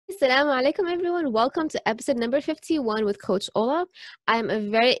Assalamu alaikum everyone. Welcome to episode number 51 with Coach Ola. I'm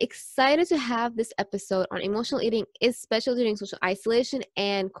very excited to have this episode on emotional eating, especially during social isolation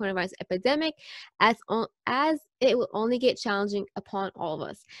and coronavirus epidemic, as it will only get challenging upon all of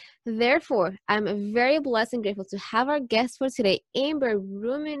us. Therefore, I'm very blessed and grateful to have our guest for today, Amber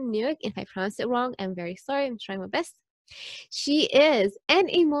Rumenuk. If I pronounced it wrong, I'm very sorry. I'm trying my best. She is an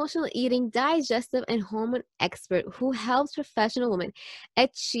emotional eating, digestive, and hormone expert who helps professional women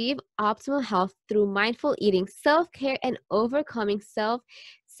achieve optimal health through mindful eating, self-care, and overcoming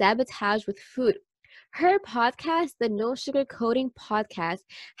self-sabotage with food. Her podcast, the No Sugar Coating Podcast,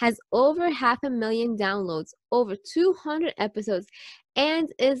 has over 500,000 downloads, over 200 episodes,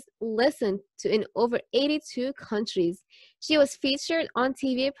 and is listened to in over 82 countries. She was featured on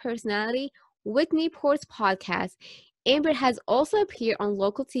TV personality Whitney Port's podcast. Amber has also appeared on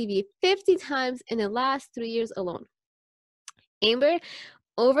local TV 50 times in the last 3 years alone. Amber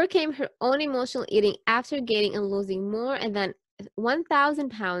overcame her own emotional eating after gaining and losing more than 1,000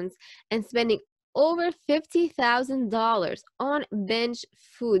 pounds and spending over $50,000 on binge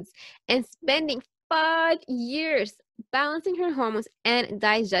foods and spending 5 years balancing her hormones and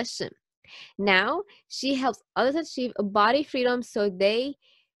digestion. Now, she helps others achieve body freedom so they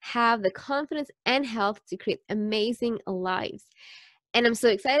have the confidence and health to create amazing lives. And I'm so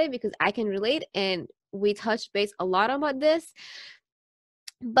excited because I can relate and we touched base a lot about this.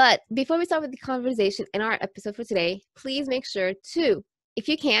 But before we start with the conversation in our episode for today, please make sure to, if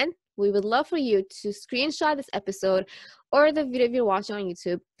you can, we would love for you to screenshot this episode or the video if you're watching on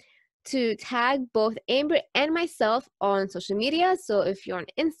YouTube to tag both Amber and myself on social media. So if you're on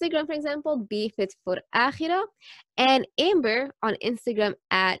Instagram, for example, be fit for Akhira, and Amber on Instagram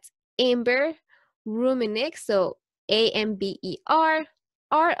at Amber Rumenik, so AmberRoManiuk,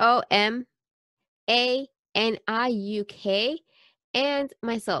 and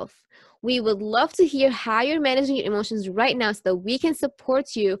myself. We would love to hear how you're managing your emotions right now so that we can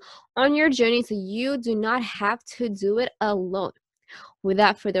support you on your journey so you do not have to do it alone.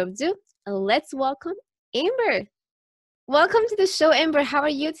 Without further ado, let's welcome Amber. Welcome to the show, Amber. How are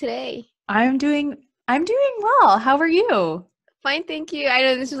you today? I'm doing well. How are you? Fine, thank you. I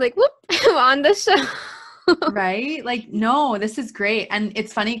know this is like, whoop, I'm on the show. Right? Like, no, this is great. And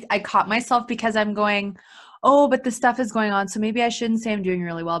it's funny, I caught myself because I'm going, oh, but this stuff is going on. So maybe I shouldn't say I'm doing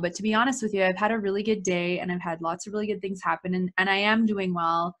really well. But to be honest with you, I've had a really good day and I've had lots of really good things happen and I am doing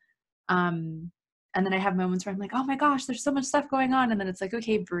well. And then I have moments where I'm like, oh my gosh, there's so much stuff going on. And then it's like,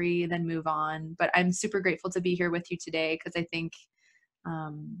 okay, breathe and move on. But I'm super grateful to be here with you today because I think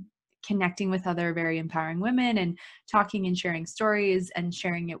connecting with other very empowering women and talking and sharing stories and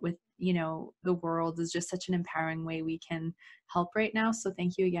sharing it with, the world is just such an empowering way we can help right now. So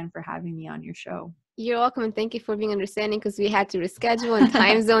thank you again for having me on your show. You're welcome, and thank you for being understanding because we had to reschedule and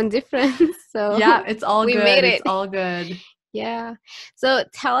time zone difference. So yeah, it's all we good. made it. It's all good. Yeah. So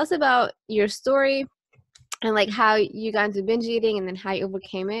tell us about your story and like how you got into binge eating and then how you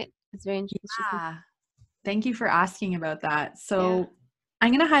overcame it. It's very interesting. Yeah. Thank you for asking about that. So I'm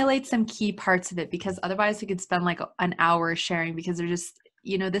going to highlight some key parts of it because otherwise we could spend like an hour sharing because they're just,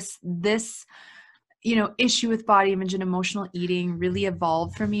 this issue with body image and emotional eating really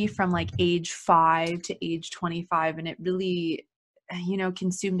evolved for me from like age 5 to age 25. And it really,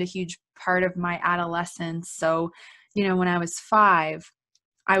 consumed a huge part of my adolescence. So, when I was 5,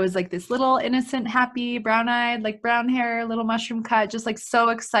 I was like this little innocent, happy, brown-eyed, like brown hair, little mushroom cut, just like so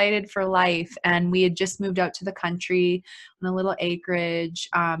excited for life. And we had just moved out to the country on a little acreage.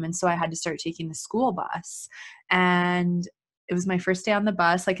 And so I had to start taking the school bus. And it was my first day on the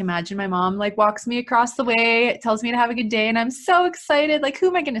bus. Like imagine my mom like walks me across the way, tells me to have a good day. And I'm so excited. Like, who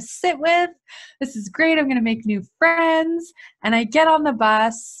am I going to sit with? This is great. I'm going to make new friends. And I get on the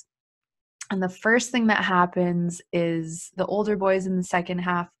bus. And the first thing that happens is the older boys in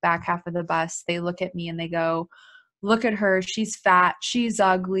the back half of the bus, they look at me and they go, look at her. She's fat. She's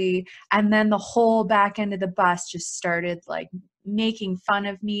ugly. And then the whole back end of the bus just started like making fun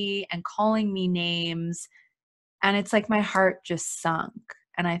of me and calling me names. And it's like my heart just sunk.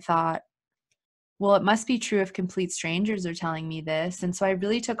 And I thought, well, it must be true if complete strangers are telling me this. And so I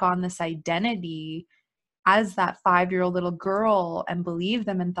really took on this identity as that 5-year-old little girl and believed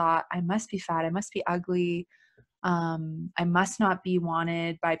them and thought, I must be fat. I must be ugly. I must not be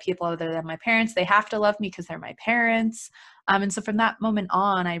wanted by people other than my parents. They have to love me because they're my parents. And so from that moment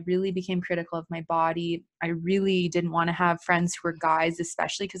on, I really became critical of my body. I really didn't want to have friends who were guys,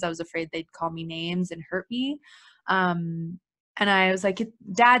 especially because I was afraid they'd call me names and hurt me. And I was like,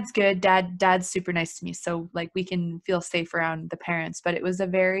 dad's good. Dad's super nice to me. So like we can feel safe around the parents. But it was a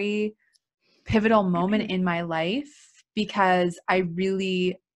very pivotal moment in my life because I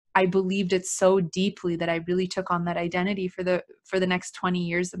really I believed it so deeply that I really took on that identity for the next 20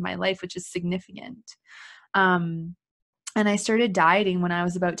 years of my life, which is significant. And I started dieting when I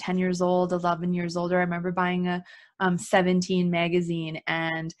was about 10 years old, 11 years older. I remember buying a 17 magazine,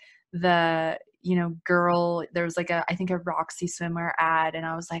 and the, girl, there was like I think a Roxy swimwear ad. And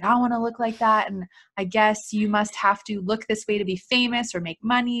I was like, I want to look like that. And I guess you must have to look this way to be famous or make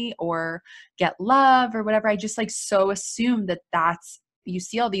money or get love or whatever. I just like so assumed that you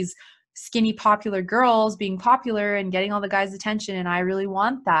see all these skinny popular girls being popular and getting all the guys' attention, and I really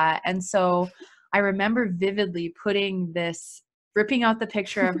want that. And so I remember vividly ripping out the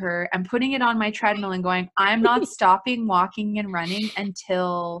picture of her and putting it on my treadmill and going, I'm not stopping walking and running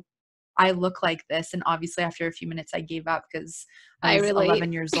until I look like this. And obviously after a few minutes I gave up because I was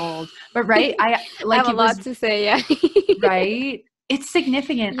 11 years old. But right, I have a lot to say. Yeah. Right. It's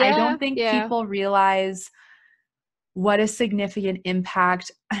significant. Yeah, I don't think people realize what a significant impact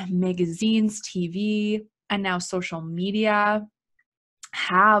magazines, TV, and now social media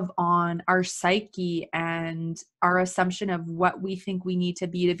have on our psyche and our assumption of what we think we need to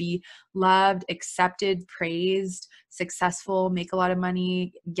be loved, accepted, praised, successful, make a lot of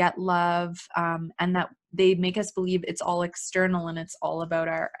money, get love, and that they make us believe it's all external and it's all about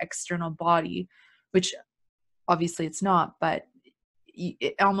our external body, which obviously it's not, but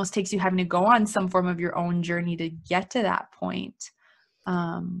it almost takes you having to go on some form of your own journey to get to that point.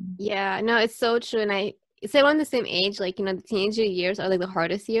 Yeah, no, it's so true. And I say we're on the same age, like, the teenager years are like the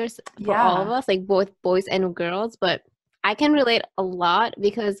hardest years for all of us, like both boys and girls. But I can relate a lot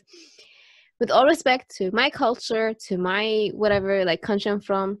because, with all respect to my culture, to my whatever, like, country I'm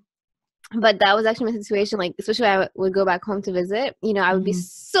from, but that was actually my situation, like, especially when I would go back home to visit, I would be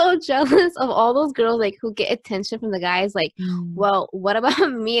so jealous of all those girls, like, who get attention from the guys, like, well, what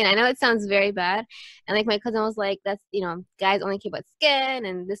about me? And I know it sounds very bad. And, like, my cousin was like, that's, guys only care about skin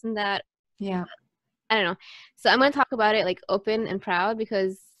and this and that. Yeah. I don't know. So I'm going to talk about it, like, open and proud,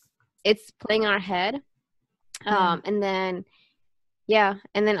 because it's playing in our head. And then,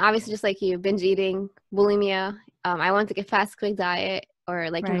 obviously, just like you, binge eating, bulimia. I wanted to get fast, quick diet, or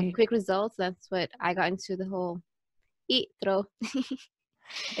like quick results. That's what I got into, the whole eat, throw.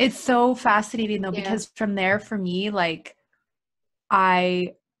 It's so fascinating though, because from there, for me, like,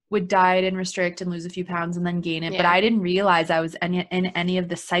 I would diet and restrict and lose a few pounds and then gain it. But I didn't realize I was in any of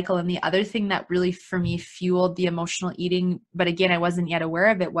the cycle. And the other thing that really for me fueled the emotional eating, but again, I wasn't yet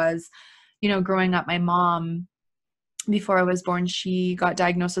aware of it, was, growing up, my mom, before I was born, she got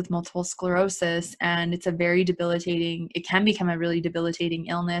diagnosed with multiple sclerosis, and it's a very debilitating, it can become a really debilitating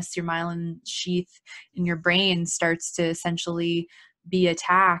illness. Your myelin sheath in your brain starts to essentially be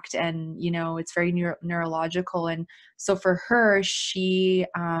attacked, and it's very neurological. And so for her, she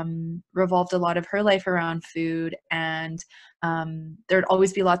revolved a lot of her life around food, and there'd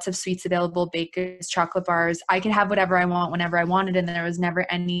always be lots of sweets available, bakers, chocolate bars. I could have whatever I want whenever I wanted, and there was never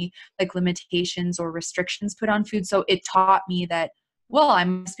any like limitations or restrictions put on food. So it taught me that, well, I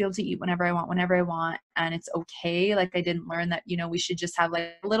must be able to eat whenever I want, and it's okay. Like, I didn't learn that, we should just have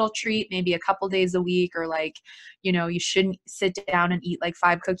like a little treat, maybe a couple days a week, or like, you shouldn't sit down and eat like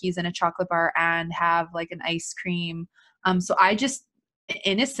 5 cookies and a chocolate bar and have like an ice cream. So I just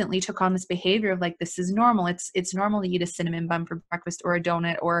innocently took on this behavior of like, this is normal. It's normal to eat a cinnamon bun for breakfast, or a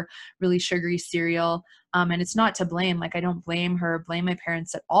donut, or really sugary cereal. And it's not to blame. Like, I don't blame her, blame my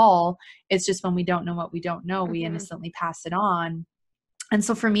parents at all. It's just when we don't know what we don't know, we innocently pass it on. And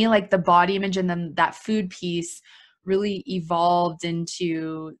so for me, like, the body image and then that food piece really evolved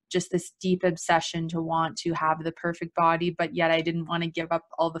into just this deep obsession to want to have the perfect body, but yet I didn't want to give up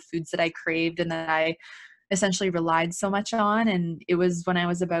all the foods that I craved and that I essentially relied so much on. And it was when I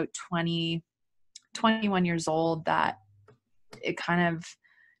was about 21 years old that it kind of,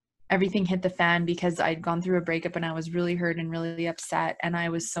 everything hit the fan, because I'd gone through a breakup and I was really hurt and really upset. And I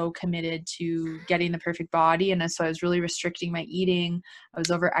was so committed to getting the perfect body. And so I was really restricting my eating. I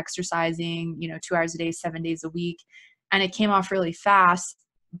was over exercising, 2 hours a day, 7 days a week. And it came off really fast,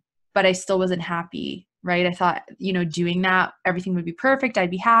 but I still wasn't happy, right? I thought, doing that, everything would be perfect. I'd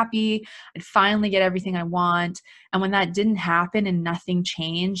be happy. I'd finally get everything I want. And when that didn't happen and nothing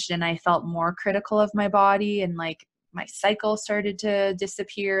changed, and I felt more critical of my body, and like, my cycle started to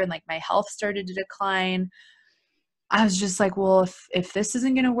disappear, and like my health started to decline, I was just like, well, if this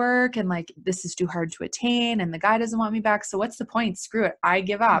isn't going to work, and like, this is too hard to attain, and the guy doesn't want me back, so what's the point? Screw it. I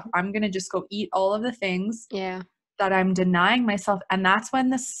give up. I'm going to just go eat all of the things that I'm denying myself. And that's when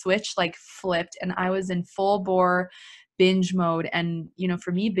the switch like flipped, and I was in full bore binge mode. And,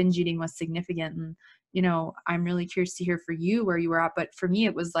 for me, binge eating was significant. And, I'm really curious to hear for you where you were at. But for me,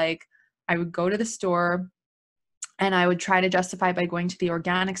 it was like, I would go to the store, And I would try to justify by going to the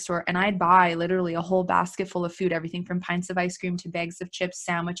organic store, and I'd buy literally a whole basket full of food, everything from pints of ice cream to bags of chips,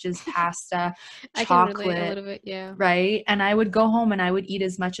 sandwiches, pasta, I can relate a chocolate, little bit, yeah. right? And I would go home and I would eat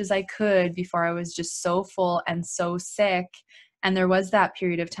as much as I could before I was just so full and so sick. And there was that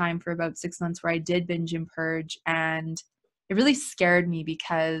period of time for about 6 months where I did binge and purge, and it really scared me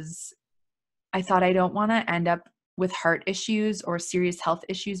because I thought, I don't want to end up with heart issues or serious health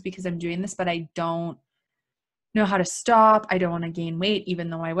issues because I'm doing this, but I don't know how to stop. I don't want to gain weight, even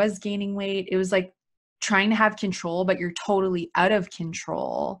though I was gaining weight. It was like trying to have control, but you're totally out of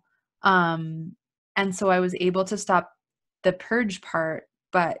control. And so I was able to stop the purge part,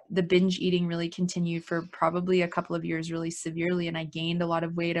 but the binge eating really continued for probably a couple of years really severely. And I gained a lot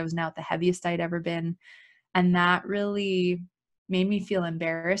of weight. I was now at the heaviest I'd ever been. And that really made me feel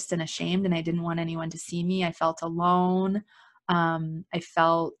embarrassed and ashamed. And I didn't want anyone to see me. I felt alone. I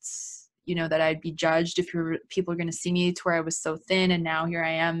felt, that I'd be judged if people were going to see me to where I was so thin. And now here I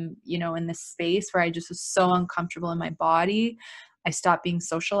am, in this space where I just was so uncomfortable in my body. I stopped being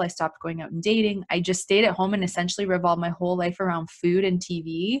social. I stopped going out and dating. I just stayed at home and essentially revolved my whole life around food and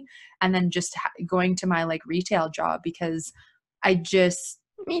TV, and then just going to my retail job because I just.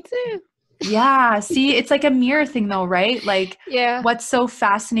 Me too. Yeah. See, it's like a mirror thing though, right? Yeah. What's so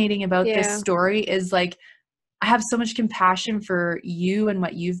fascinating about this story is I have so much compassion for you and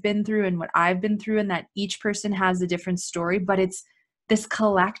what you've been through and what I've been through, and that each person has a different story, but it's this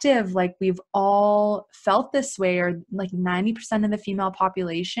collective, we've all felt this way, or 90% of the female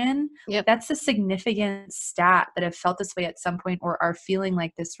population. Yep. That's a significant stat that have felt this way at some point or are feeling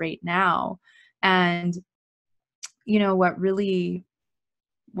like this right now. And, what really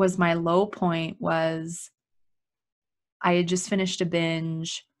was my low point was I had just finished a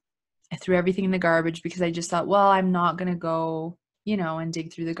binge. I threw everything in the garbage because I just thought, well, I'm not going to go, and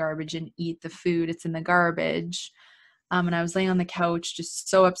dig through the garbage and eat the food. It's in the garbage. And I was laying on the couch, just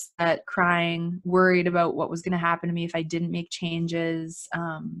so upset, crying, worried about what was going to happen to me if I didn't make changes.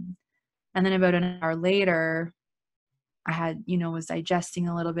 And then about an hour later, I had, was digesting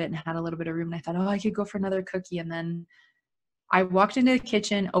a little bit and had a little bit of room. And I thought, oh, I could go for another cookie. And then I walked into the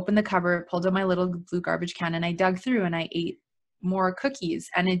kitchen, opened the cupboard, pulled out my little blue garbage can, and I dug through and I ate more cookies.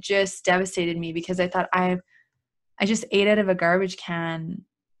 And it just devastated me because I thought, I just ate out of a garbage can.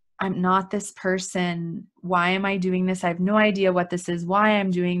 I'm not this person. Why am I doing this? I have no idea what this is, why I'm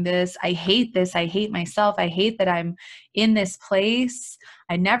doing this. I hate this. I hate myself. I hate that I'm in this place.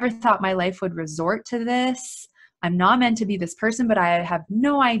 I never thought my life would resort to this. I'm not meant to be this person, but I have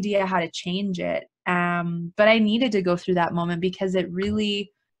no idea how to change it. But I needed to go through that moment because it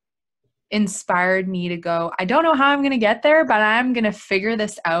really inspired me to go, I don't know how I'm going to get there, but I'm going to figure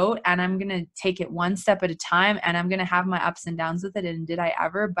this out, and I'm going to take it one step at a time, and I'm going to have my ups and downs with it. And did I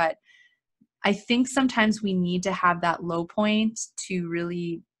ever? But I think sometimes we need to have that low point to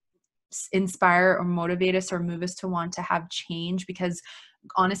really inspire or motivate us or move us to want to have change, because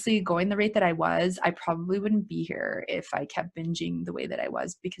honestly, going the rate that I was, I probably wouldn't be here if I kept binging the way that I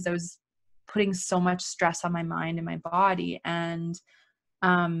was, because I was putting so much stress on my mind and my body. And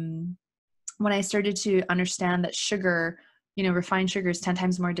when I started to understand that sugar, refined sugar is 10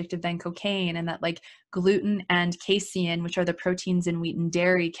 times more addictive than cocaine, and that gluten and casein, which are the proteins in wheat and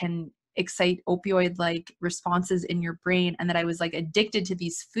dairy, can excite opioid-like responses in your brain, and that I was addicted to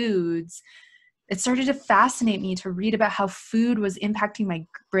these foods, it started to fascinate me to read about how food was impacting my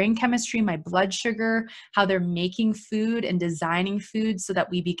brain chemistry, my blood sugar, how they're making food and designing food so that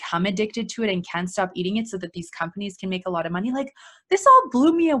we become addicted to it and can't stop eating it so that these companies can make a lot of money. This all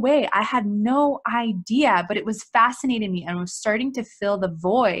blew me away. I had no idea, but it was fascinating me, and I was starting to fill the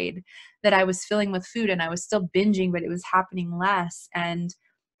void that I was filling with food, and I was still binging, but it was happening less. And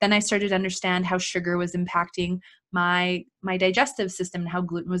then I started to understand how sugar was impacting my digestive system, and how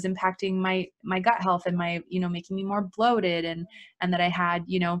gluten was impacting my gut health and my, making me more bloated, and that I had,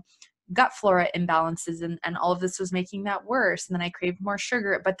 gut flora imbalances, and all of this was making that worse. And then I craved more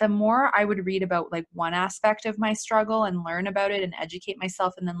sugar. But the more I would read about one aspect of my struggle and learn about it and educate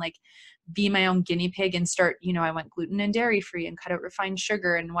myself, and then be my own guinea pig and start, I went gluten and dairy free and cut out refined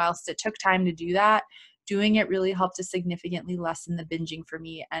sugar. And whilst it took time to do that, doing it really helped to significantly lessen the binging for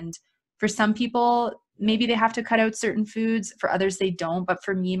me. And for some people, maybe they have to cut out certain foods. For others, they don't. But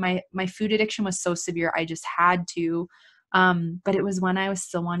for me, my food addiction was so severe, I just had to. But it was when I was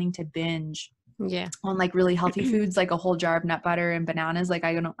still wanting to binge on really healthy foods, like a whole jar of nut butter and bananas.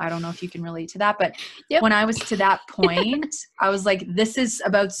 I don't know if you can relate to that, but when I was to that point, I was this is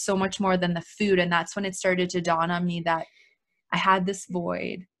about so much more than the food. And that's when it started to dawn on me that I had this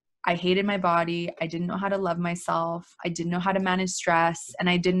void. I hated my body. I didn't know how to love myself. I didn't know how to manage stress, and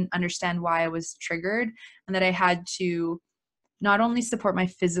I didn't understand why I was triggered, and that I had to not only support my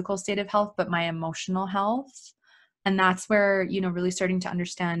physical state of health, but my emotional health. And that's where, really starting to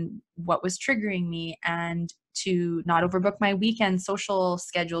understand what was triggering me, and to not overbook my weekend social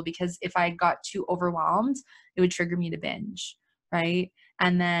schedule, because if I got too overwhelmed, it would trigger me to binge. Right.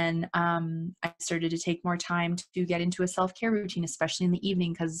 And then I started to take more time to get into a self-care routine, especially in the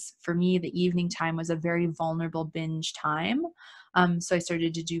evening, because for me, the evening time was a very vulnerable binge time. So I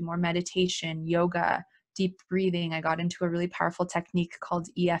started to do more meditation, yoga, deep breathing. I got into a really powerful technique called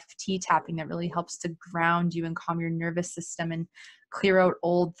EFT tapping that really helps to ground you and calm your nervous system and clear out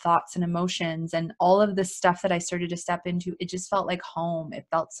old thoughts and emotions. And all of this stuff that I started to step into, it just felt like home. It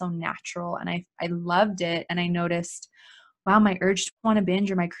felt so natural, and I loved it. And I noticed, wow, my urge to want to binge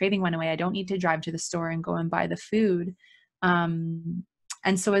or my craving went away. I don't need to drive to the store and go and buy the food. And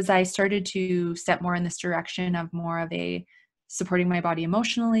so as I started to step more in this direction of more of a supporting my body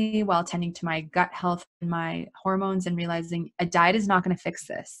emotionally while tending to my gut health and my hormones, and realizing a diet is not going to fix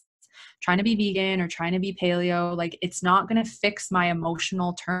this. Trying to be vegan or trying to be paleo, like, it's not going to fix my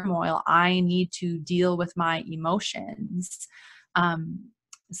emotional turmoil. I need to deal with my emotions.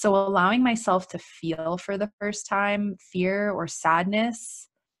 So allowing myself to feel for the first time fear or sadness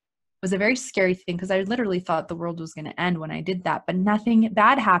was a very scary thing, because I literally thought the world was going to end when I did that, but nothing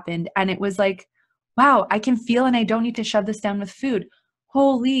bad happened. And it was like, wow, I can feel, and I don't need to shove this down with food.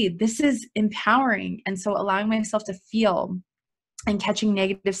 Holy, this is empowering. And so allowing myself to feel, and catching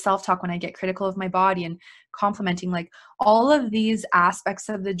negative self-talk when I get critical of my body, and complimenting, like, all of these aspects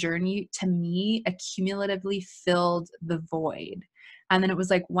of the journey to me accumulatively filled the void. And then it was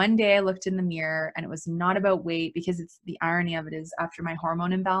like one day I looked in the mirror, and it was not about weight, because it's the irony of it is, after my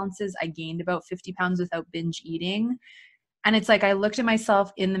hormone imbalances, I gained about 50 pounds without binge eating. And it's like I looked at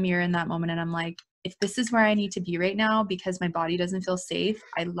myself in the mirror in that moment, and I'm like, if this is where I need to be right now because my body doesn't feel safe,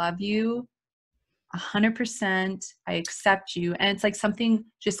 I love you 100%. I accept you. And it's like something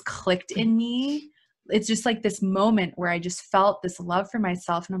just clicked in me. It's just like this moment where I just felt this love for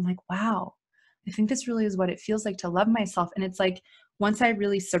myself. And I'm like, wow, I think this really is what it feels like to love myself. And it's like, once I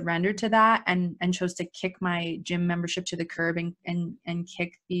really surrendered to that, and chose to kick my gym membership to the curb, and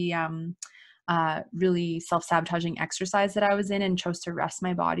kick the really self-sabotaging exercise that I was in, and chose to rest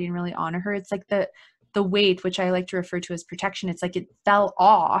my body and really honor her, it's like the weight, which I like to refer to as protection, it's like it fell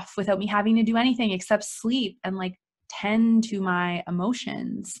off without me having to do anything except sleep and like tend to my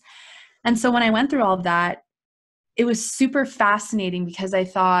emotions. And so when I went through all of that, it was super fascinating, because I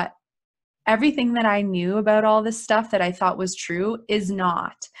thought everything that I knew about all this stuff that I thought was true is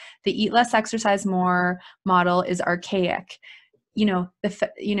not. The eat less, exercise more model is archaic. You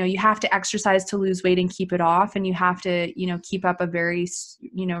have to exercise to lose weight and keep it off. And you have to, keep up a very,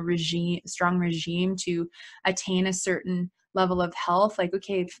 strong regime to attain a certain level of health. Like,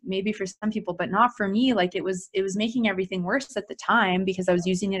 okay, maybe for some people, but not for me. Like, it was making everything worse at the time, because I was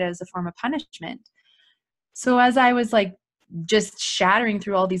using it as a form of punishment. So as I was like just shattering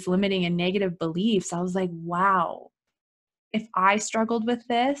through all these limiting and negative beliefs, I was like, wow, if I struggled with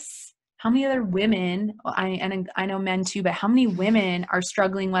this, how many other women, and I know men too, but how many women are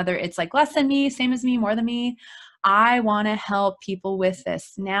struggling, whether it's like less than me, same as me, more than me? I want to help people with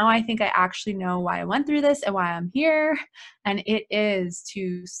this. Now I think I actually know why I went through this and why I'm here. And it is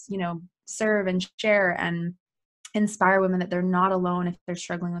to, serve and share and inspire women that they're not alone if they're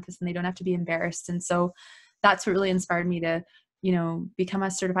struggling with this, and they don't have to be embarrassed. And so that's what really inspired me to become a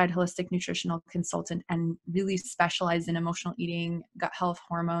certified holistic nutritional consultant, and really specialize in emotional eating, gut health,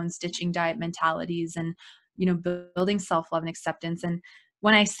 hormones, ditching diet mentalities, and, building self-love and acceptance. And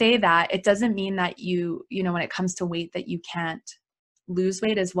when I say that, it doesn't mean that when it comes to weight, that you can't lose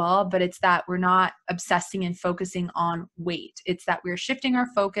weight as well, but it's that we're not obsessing and focusing on weight. It's that we're shifting our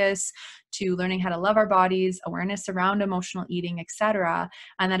focus to learning how to love our bodies, awareness around emotional eating, etc.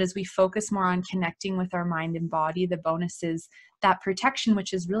 And that as we focus more on connecting with our mind and body, the bonus is that protection,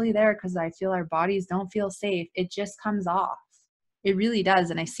 which is really there, because I feel our bodies don't feel safe. It just comes off. It really does.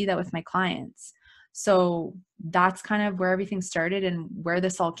 And I see that with my clients. So that's kind of where everything started and where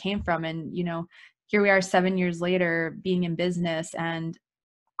this all came from. And, here we are 7 years later being in business. And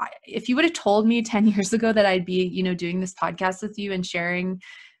if you would have told me 10 years ago that I'd be, doing this podcast with you and sharing,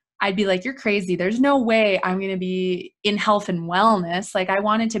 I'd be like, you're crazy. There's no way I'm going to be in health and wellness. Like, I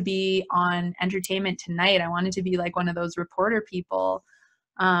wanted to be on Entertainment Tonight. I wanted to be like one of those reporter people.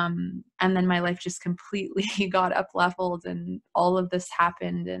 And then my life just completely got up leveled, and all of this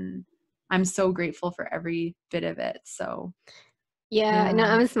happened. And I'm so grateful for every bit of it. So yeah. No,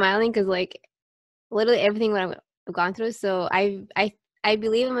 I'm smiling because like literally everything that I've gone through. So I I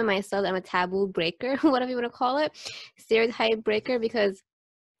believe in myself that I'm a taboo breaker, whatever you want to call it, stereotype breaker, because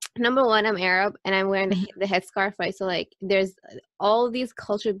number one, I'm Arab and I'm wearing Mhm. the headscarf, right? So like there's all these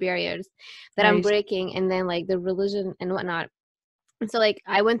culture barriers that I'm Right. breaking, and then like the religion and whatnot. And so like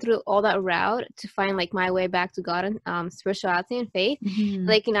I went through all that route to find like my way back to God and spirituality and faith. Mhm.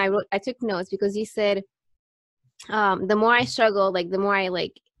 Like, I took notes because you said the more I struggle, like the more I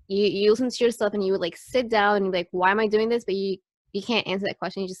like you listen to yourself and you would like sit down and you're like, why am I doing this? But you can't answer that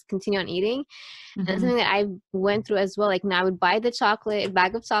question. You just continue on eating. And that's Mhm. something that I went through as well. Like now I would buy the chocolate, a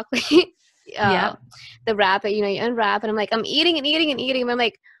bag of chocolate, uh, Yep. the wrap it, you unwrap, and I'm like, I'm eating and eating and eating. And I'm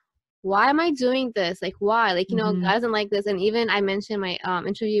like, why am I doing this? Like, why? Like, God Mhm. doesn't like this. And even I mentioned my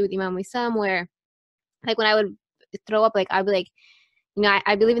interview with Imam Wisam where, like, when I would throw up, like, I'd be like,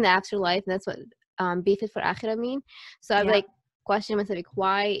 I believe in the afterlife, and that's what be fit for akhirah mean. So I'd be Yep. like, question myself, like,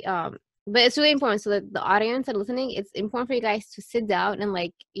 why? But it's really important. So that the audience that are listening, it's important for you guys to sit down and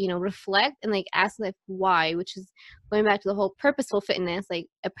like, reflect and like ask like why, which is going back to the whole purposeful fitness, like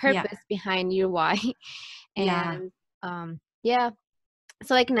a Yeah. purpose behind your why. Yeah. And yeah.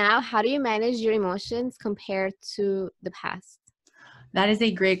 So like now, how do you manage your emotions compared to the past? That is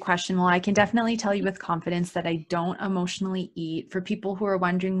a great question. Well, I can definitely tell you with confidence that I don't emotionally eat. For people who are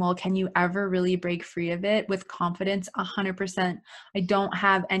wondering, well, can you ever really break free of it? With confidence, 100%. I don't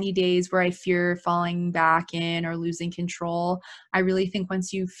have any days where I fear falling back in or losing control. I really think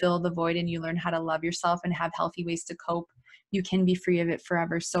once you fill the void and you learn how to love yourself and have healthy ways to cope, you can be free of it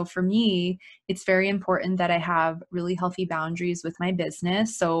forever. So for me, it's very important that I have really healthy boundaries with my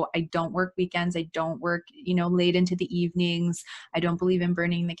business. So I don't work weekends. I don't work, late into the evenings. I don't believe in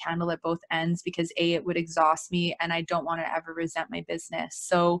burning the candle at both ends because it would exhaust me and I don't want to ever resent my business.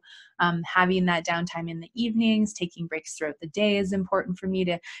 So having that downtime in the evenings, taking breaks throughout the day is important for me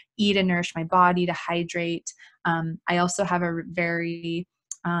to eat and nourish my body, to hydrate. I also have a very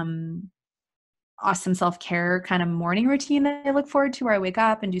awesome self-care kind of morning routine that I look forward to, where I wake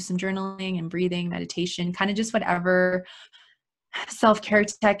up and do some journaling and breathing, meditation, kind of just whatever self-care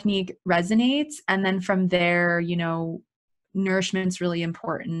technique resonates. And then from there, nourishment's really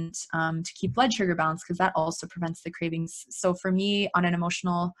important to keep blood sugar balanced because that also prevents the cravings. So for me, on an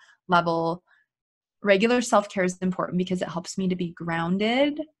emotional level, regular self-care is important because it helps me to be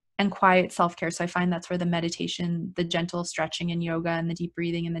grounded, and quiet self-care. So I find that's where the meditation, the gentle stretching and yoga and the deep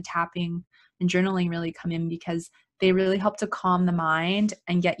breathing and the tapping and journaling really come in, because they really help to calm the mind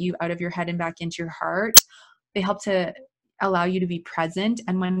and get you out of your head and back into your heart. They help to allow you to be present.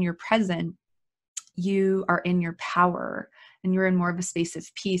 And when you're present, you are in your power and you're in more of a space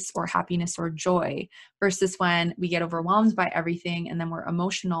of peace or happiness or joy, versus when we get overwhelmed by everything and then we're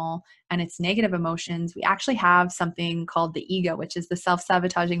emotional and it's negative emotions. We actually have something called the ego, which is the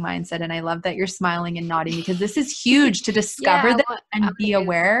self-sabotaging mindset. And I love that you're smiling and nodding because this is huge to Yeah, discover that I and want to be hear this.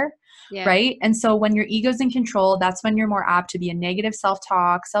 aware. Yeah. Right. And so when your ego's in control, that's when you're more apt to be a negative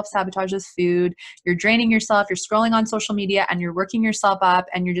self-talk, self-sabotage with food. You're draining yourself, you're scrolling on social media, and you're working yourself up,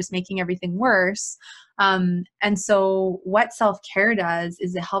 and you're just making everything worse. And so what self-care does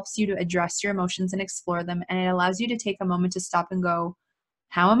is it helps you to address your emotions and explore them. And it allows you to take a moment to stop and go,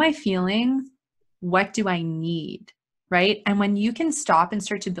 how am I feeling? What do I need? Right. And when you can stop and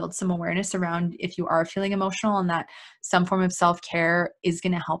start to build some awareness around if you are feeling emotional, and that some form of self-care is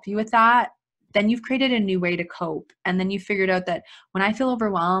going to help you with that, then you've created a new way to cope. And then you figured out that when I feel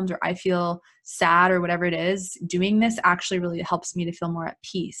overwhelmed or I feel sad or whatever it is, doing this actually really helps me to feel more at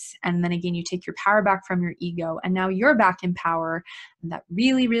peace. And then again, you take your power back from your ego and now you're back in power. And that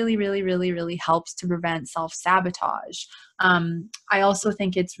really, really, really, really, really helps to prevent self-sabotage. I also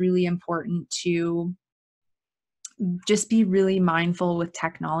think it's really important to just be really mindful with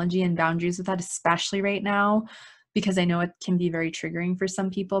technology and boundaries with that, especially right now, because I know it can be very triggering for some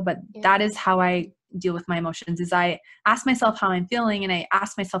people. But Yeah. that is how I deal with my emotions, is I ask myself how I'm feeling and I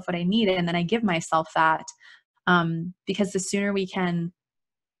ask myself what I need, and then I give myself that. Because the sooner we can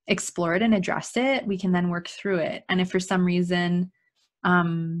explore it and address it, we can then work through it. And if for some reason,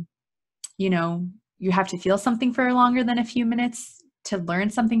 um, you know, you have to feel something for longer than a few minutes to learn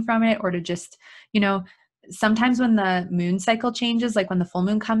something from it, or to just, you know, sometimes when the moon cycle changes, like when the full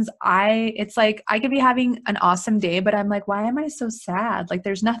moon comes, it's like I could be having an awesome day, but I'm like, why am I so sad? Like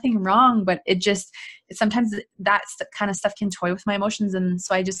there's nothing wrong, but sometimes that kind of stuff can toy with my emotions. And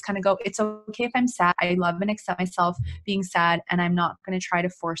so I just kind of go, it's okay if I'm sad. I love and accept myself being sad, and I'm not going to try to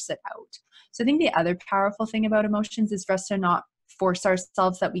force it out. So I think the other powerful thing about emotions is for us to not force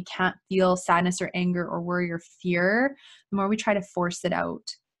ourselves that we can't feel sadness or anger or worry or fear. The more we try to force it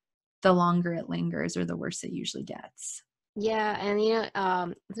out, the longer it lingers or the worse it usually gets. Yeah,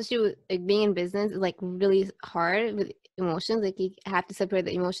 and especially with like being in business is like really hard with emotions. Like you have to separate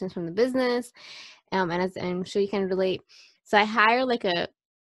the emotions from the business. And as I'm sure you can relate. So I hire like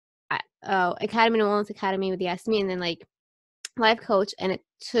academy, New Orleans Academy with Yasmin, and then like life coach, and it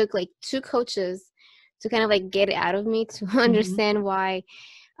took like two coaches to kind of like get it out of me to Mm-hmm. understand why,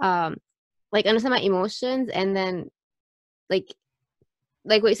 um, like understand my emotions, and then like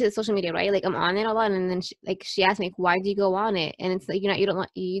what you said, social media, right? Like I'm on it a lot, and then she asked me, like, why do you go on it? And it's like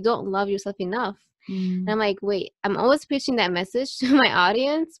you don't love yourself enough. And Mm. I'm like, wait, I'm always preaching that message to my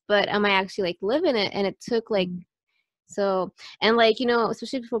audience, but am I actually like living it? And it took like Mm. so, and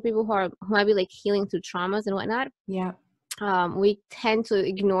especially for people who might be like healing through traumas and whatnot, Yeah. we tend to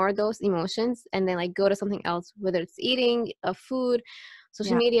ignore those emotions and then like go to something else, whether it's eating, food,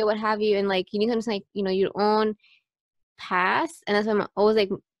 social Yeah. media, what have you. And like you need to understand, like, your own past, and that's why I'm always like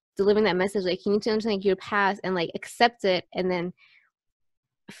delivering that message. Like you need to understand like, your past and like accept it, and then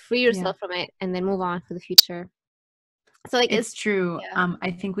free Yeah. yourself from it, and then move on for the future. So like it's It's true. yeah.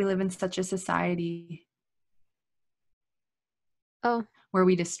 I think we live in such a society Oh where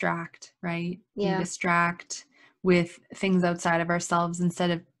we distract, right? We yeah. distract with things outside of ourselves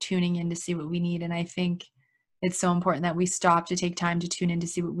instead of tuning in to see what we need. And I think it's so important that we stop to take time to tune in to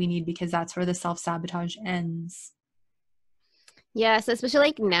see what we need, because that's where the self-sabotage ends. Yeah, so especially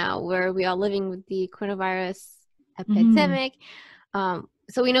like now where we are living with the coronavirus Mm-hmm. epidemic,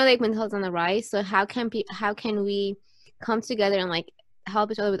 so we know like mental health is on the rise. So how can we come together and like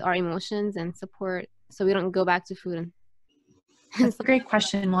help each other with our emotions and support so we don't go back to food and, and That's a stuff great like that?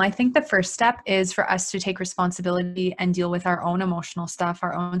 question. Well, I think the first step is for us to take responsibility and deal with our own emotional stuff,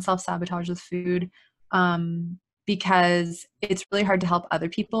 our own self sabotage with food, because it's really hard to help other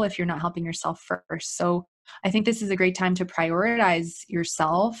people if you're not helping yourself first. So I think this is a great time to prioritize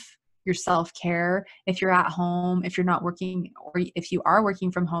yourself, your self care. If you're at home, if you're not working, or if you are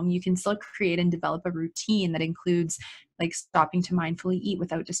working from home, you can still create and develop a routine that includes like stopping to mindfully eat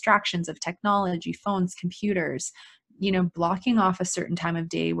without distractions of technology, phones, computers, blocking off a certain time of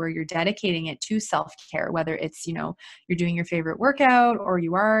day where you're dedicating it to self-care, whether it's, you're doing your favorite workout, or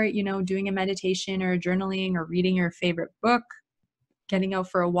you are, doing a meditation or journaling or reading your favorite book, getting out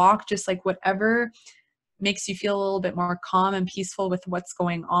for a walk, just like whatever makes you feel a little bit more calm and peaceful with what's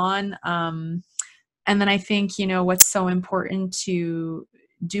going on. And then I think, what's so important to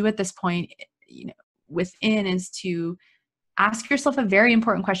do at this point, within, is to ask yourself a very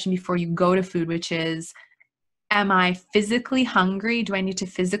important question before you go to food, which is, am I physically hungry? Do I need to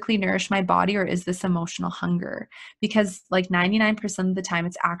physically nourish my body, or is this emotional hunger? Because like 99% of the time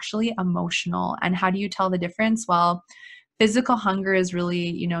it's actually emotional. And how do you tell the difference? Well, physical hunger is really,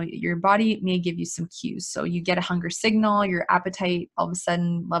 your body may give you some cues. So you get a hunger signal, your appetite all of a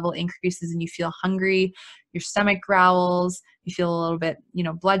sudden level increases and you feel hungry, your stomach growls, you feel a little bit,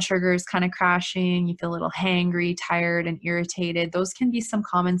 blood sugar is kind of crashing, you feel a little hangry, tired, and irritated. Those can be some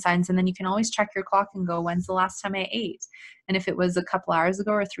common signs. And then you can always check your clock and go, when's the last time I ate? And if it was a couple hours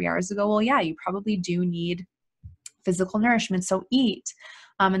ago or 3 hours ago, well, yeah, you probably do need physical nourishment. So eat.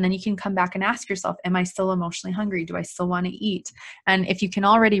 And then you can come back and ask yourself, am I still emotionally hungry? Do I still want to eat? And if you can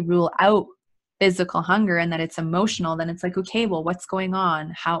already rule out physical hunger and that it's emotional, then it's like, okay, well, what's going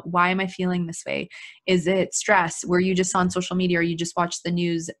on? Why am I feeling this way? Is it stress? Were you just on social media, or you just watched the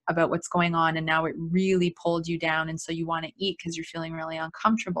news about what's going on and now it really pulled you down? And so you want to eat because you're feeling really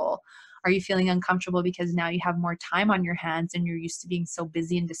uncomfortable. Are you feeling uncomfortable because now you have more time on your hands and you're used to being so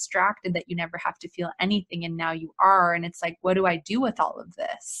busy and distracted that you never have to feel anything, and now you are? And it's like, what do I do with all of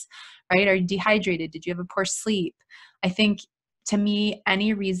this? Right? Are you dehydrated? Did you have a poor sleep? I think, to me,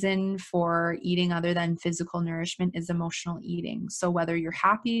 any reason for eating other than physical nourishment is emotional eating. So whether you're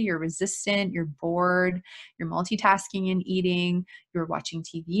happy, you're resistant, you're bored, you're multitasking and eating, you're watching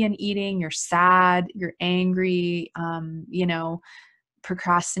TV and eating, you're sad, you're angry,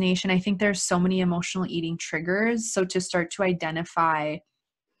 procrastination. I think there's so many emotional eating triggers. So to start to identify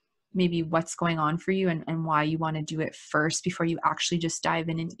maybe what's going on for you, and why you want to do it first before you actually just dive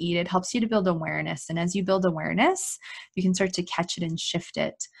in and eat, it helps you to build awareness. And as you build awareness, you can start to catch it and shift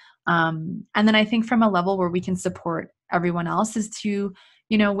it. And then I think from a level where we can support everyone else is to,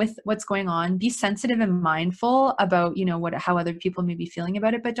 with what's going on, be sensitive and mindful about, how other people may be feeling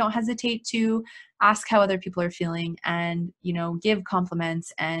about it, but don't hesitate to ask how other people are feeling, and, give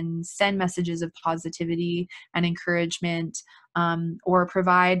compliments and send messages of positivity and encouragement, or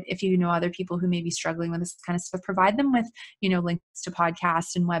provide, if you know other people who may be struggling with this kind of stuff, provide them with, links to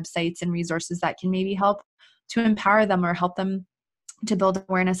podcasts and websites and resources that can maybe help to empower them or help them to build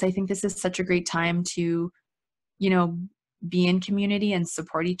awareness. I think this is such a great time to, you know, be in community and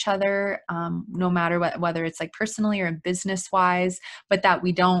support each other, no matter whether it's like personally or business wise, but that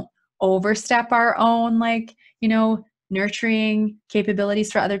we don't overstep our own, like, nurturing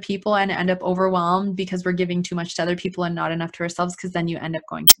capabilities for other people and end up overwhelmed because we're giving too much to other people and not enough to ourselves, because then you end up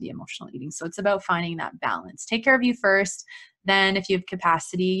going to the emotional eating. So it's about finding that balance. Take care of you first. Then if you have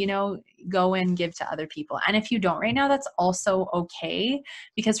capacity, go and give to other people. And if you don't right now, that's also okay,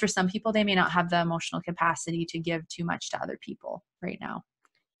 because for some people, they may not have the emotional capacity to give too much to other people right now.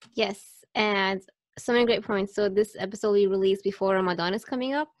 Yes. And so many great points. So this episode we released before Ramadan is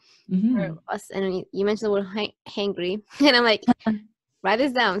coming up for us. And you mentioned the word hangry. And I'm like, write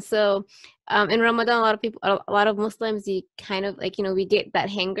this down. So in Ramadan, a lot of Muslims, you kind of like, we get that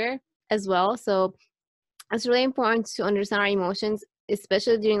hanger as well. So it's really important to understand our emotions,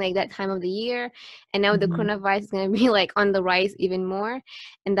 especially during like that time of the year. And now the coronavirus is going to be like on the rise even more.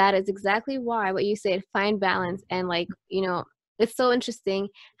 And that is exactly why what you said, find balance. And like, it's so interesting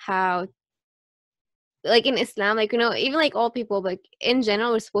how like in Islam, like, even like all people, like in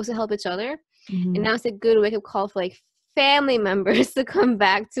general, we're supposed to help each other. And now it's a good wake up call for like family members to come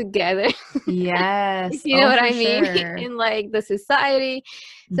back together. Yes. You know what I mean? Sure. In like the society.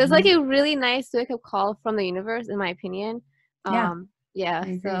 So it's like a really nice wake up call from the universe, in my opinion. Yeah.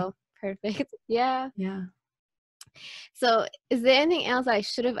 So perfect. Yeah. So is there anything else I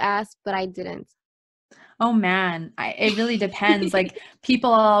should have asked, but I didn't? Oh man, it really depends. Like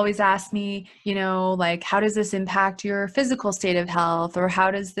people always ask me, like, how does this impact your physical state of health? Or how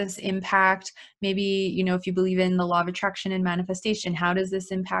does this impact maybe, if you believe in the law of attraction and manifestation, how does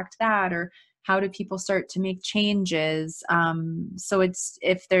this impact that? Or how do people start to make changes? So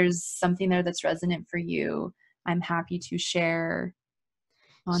if there's something there that's resonant for you, I'm happy to share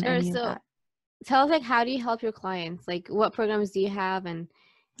on any of that. Tell us, like, how do you help your clients? Like, what programs do you have? And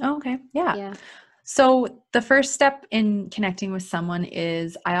okay. Yeah. So the first step in connecting with someone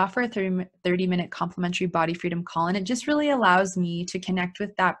is I offer a 30-minute complimentary body freedom call, and it just really allows me to connect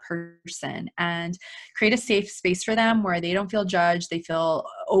with that person and create a safe space for them where they don't feel judged. They feel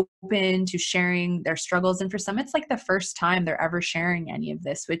open to sharing their struggles. And for some, it's like the first time they're ever sharing any of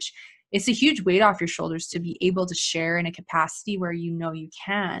this, which it's a huge weight off your shoulders to be able to share in a capacity where you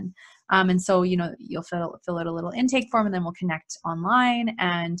can. And so, you'll fill out a little intake form, and then we'll connect online,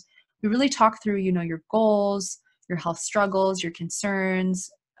 and we really talk through, your goals, your health struggles, your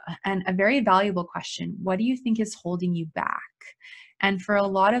concerns, and a very valuable question: what do you think is holding you back? And for a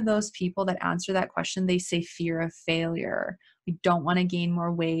lot of those people that answer that question, they say fear of failure. I don't want to gain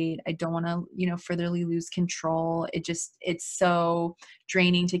more weight. I don't want to, furtherly lose control. It's so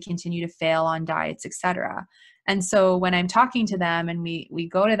draining to continue to fail on diets, etc. And so when I'm talking to them and we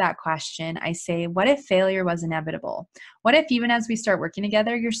go to that question, I say, what if failure was inevitable? What if even as we start working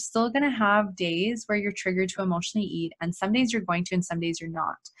together, you're still going to have days where you're triggered to emotionally eat, and some days you're going to and some days you're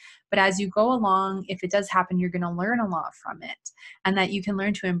not. But as you go along, if it does happen, you're going to learn a lot from it, and that you can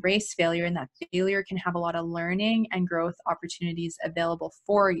learn to embrace failure, and that failure can have a lot of learning and growth opportunities available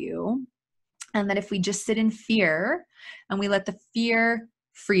for you. And that if we just sit in fear and we let the fear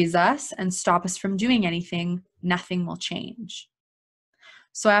freeze us and stop us from doing anything, nothing will change.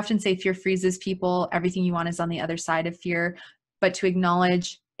 So I often say fear freezes people. Everything you want is on the other side of fear, but to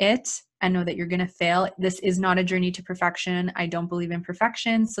acknowledge it and know that you're going to fail. This is not a journey to perfection. I don't believe in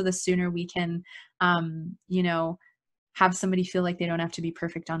perfection. So the sooner we can, have somebody feel like they don't have to be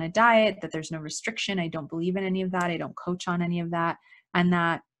perfect on a diet, that there's no restriction. I don't believe in any of that. I don't coach on any of that. And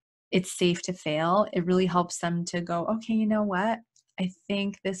that it's safe to fail. It really helps them to go, okay, you know what? I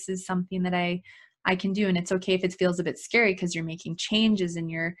think this is something that I can do. And it's okay if it feels a bit scary because you're making changes and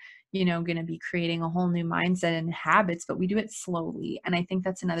you're, going to be creating a whole new mindset and habits, but we do it slowly. And I think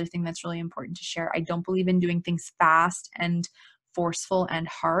that's another thing that's really important to share. I don't believe in doing things fast and forceful and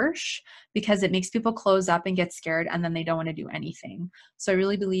harsh, because it makes people close up and get scared and then they don't want to do anything. So I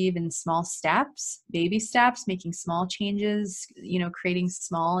really believe in small steps, baby steps, making small changes, creating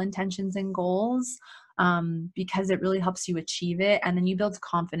small intentions and goals, because it really helps you achieve it. And then you build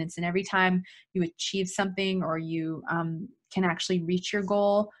confidence. And every time you achieve something or you can actually reach your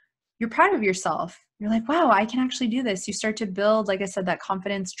goal, you're proud of yourself. You're like, wow, I can actually do this. You start to build, like I said, that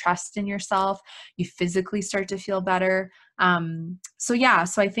confidence, trust in yourself. You physically start to feel better. So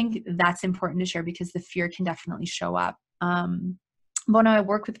I think that's important to share because the fear can definitely show up. When I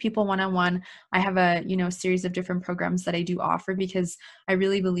work with people one-on-one, I have a, series of different programs that I do offer because I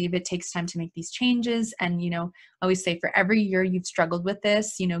really believe it takes time to make these changes. And, I always say for every year you've struggled with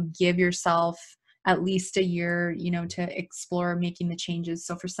this, give yourself at least a year, to explore making the changes.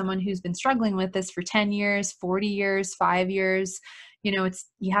 So for someone who's been struggling with this for 10 years, 40 years, 5 years,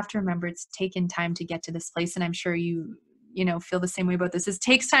 you have to remember it's taken time to get to this place. And I'm sure you feel the same way about this. It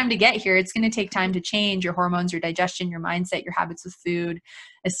takes time to get here. It's going to take time to change your hormones, your digestion, your mindset, your habits with food,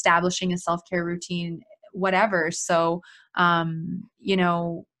 establishing a self-care routine, whatever. So,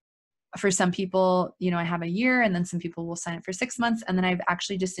 for some people, I have a year, and then some people will sign up for 6 months. And then I've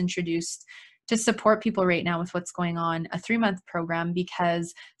actually just introduced, to support people right now with what's going on, a 3-month program,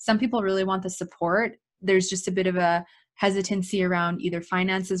 because some people really want the support. There's just a bit of a hesitancy around either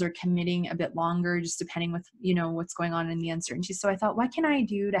finances or committing a bit longer, just depending with, what's going on in the uncertainty. So I thought, what can I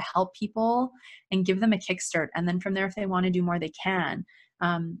do to help people and give them a kickstart? And then from there, if they want to do more, they can.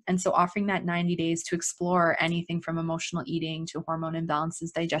 And so offering that 90 days to explore anything from emotional eating to hormone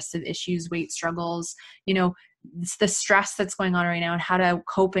imbalances, digestive issues, weight struggles, it's the stress that's going on right now, and how to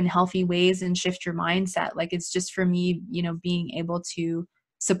cope in healthy ways and shift your mindset. Like, it's just for me, being able to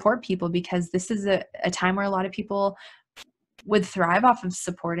support people, because this is a time where a lot of people would thrive off of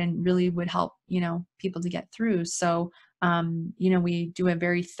support and really would help, people to get through. So, we do a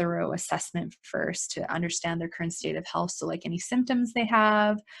very thorough assessment first to understand their current state of health. So like any symptoms they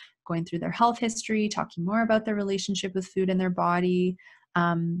have, going through their health history, talking more about their relationship with food and their body.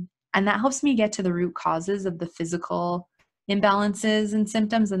 And that helps me get to the root causes of the physical imbalances and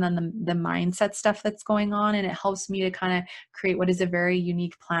symptoms, and then the mindset stuff that's going on. And it helps me to kind of create what is a very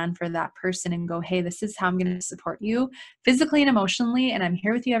unique plan for that person and go, hey, this is how I'm going to support you physically and emotionally, and I'm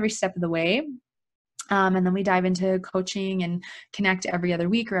here with you every step of the way. And then we dive into coaching and connect every other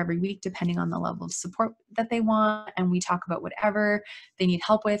week or every week, depending on the level of support that they want. And we talk about whatever they need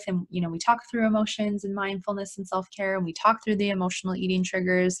help with. And, we talk through emotions and mindfulness and self-care, and we talk through the emotional eating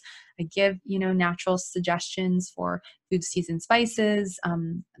triggers. I give, natural suggestions for food, season spices,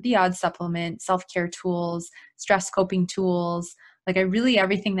 the odd supplement, self-care tools, stress coping tools. Like,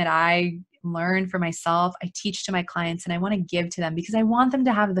 everything that I learn for myself, I teach to my clients, and I want to give to them, because I want them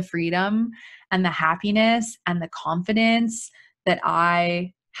to have the freedom and the happiness and the confidence that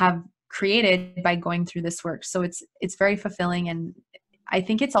I have created by going through this work. So it's very fulfilling. And I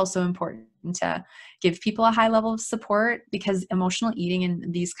think it's also important to give people a high level of support, because emotional eating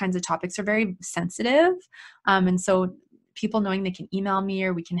and these kinds of topics are very sensitive. And so people knowing they can email me,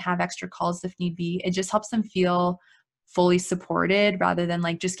 or we can have extra calls if need be, it just helps them feel fully supported, rather than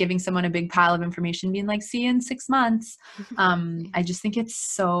like just giving someone a big pile of information being like, see you in 6 months. I just think it's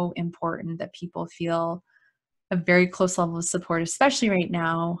so important that people feel a very close level of support, especially right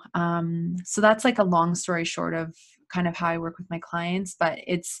now. So that's like a long story short of kind of how I work with my clients, but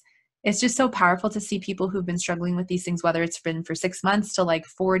it's just so powerful to see people who've been struggling with these things, whether it's been for 6 months to like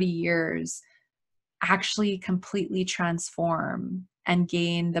 40 years, actually completely transform and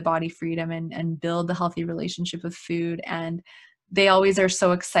gain the body freedom and build the healthy relationship with food. And they always are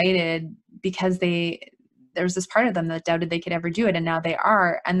so excited, because there's this part of them that doubted they could ever do it, and now they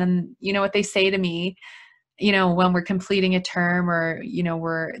are. And then, what they say to me, when we're completing a term, or,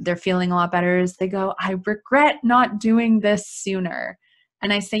 they're feeling a lot better, is they go, I regret not doing this sooner.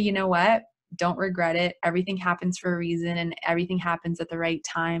 And I say, you know what? Don't regret it. Everything happens for a reason, and everything happens at the right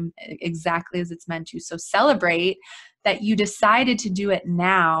time, exactly as it's meant to. So celebrate that you decided to do it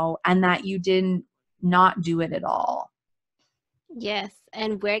now, and that you didn't not do it at all. Yes.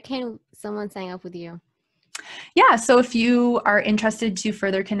 And where can someone sign up with you? Yeah. So if you are interested to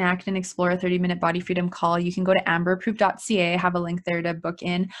further connect and explore a 30-minute body freedom call, you can go to amberapproved.ca. I have a link there to book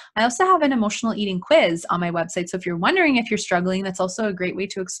in. I also have an emotional eating quiz on my website. So if you're wondering if you're struggling, that's also a great way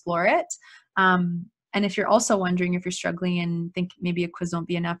to explore it. And if you're also wondering if you're struggling and think maybe a quiz won't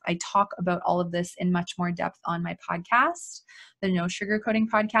be enough, I talk about all of this in much more depth on my podcast, the No Sugarcoating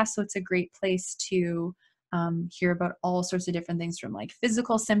podcast. So it's a great place to hear about all sorts of different things, from like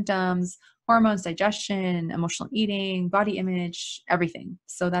physical symptoms, hormones, digestion, emotional eating, body image, everything.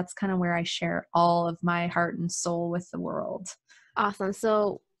 So that's kind of where I share all of my heart and soul with the world. Awesome.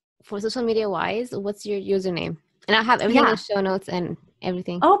 So for social media wise, what's your username? And I'll have everything in the show notes and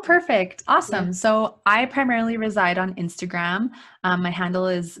everything. Oh, perfect. Awesome. Yeah. So I primarily reside on Instagram. My handle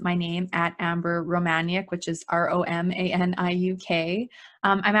is my name @AmberRomaniuk, which is ROMANIUK.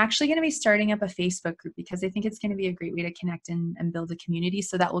 I'm actually going to be starting up a Facebook group, because I think it's going to be a great way to connect and build a community.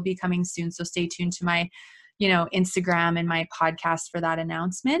 So that will be coming soon. So stay tuned to my, Instagram and my podcast for that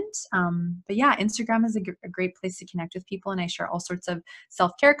announcement. But yeah, Instagram is a great place to connect with people. And I share all sorts of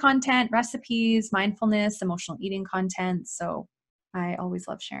self-care content, recipes, mindfulness, emotional eating content. So I always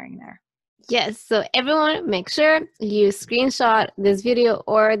love sharing there. Yes. So everyone, make sure you screenshot this video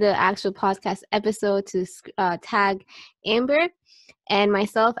or the actual podcast episode to tag Amber and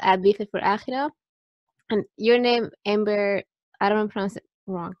myself at Beef It for Akhira. And your name, Amber, I don't want to pronounce it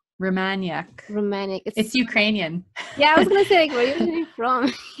wrong. Romaniuk. It's Ukrainian. Yeah, I was going to say, like, where are you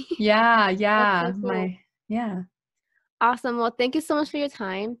from? Yeah. So cool. Awesome. Well, thank you so much for your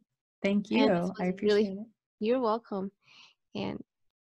time. Thank And this you. I was appreciate really, it. you're welcome. And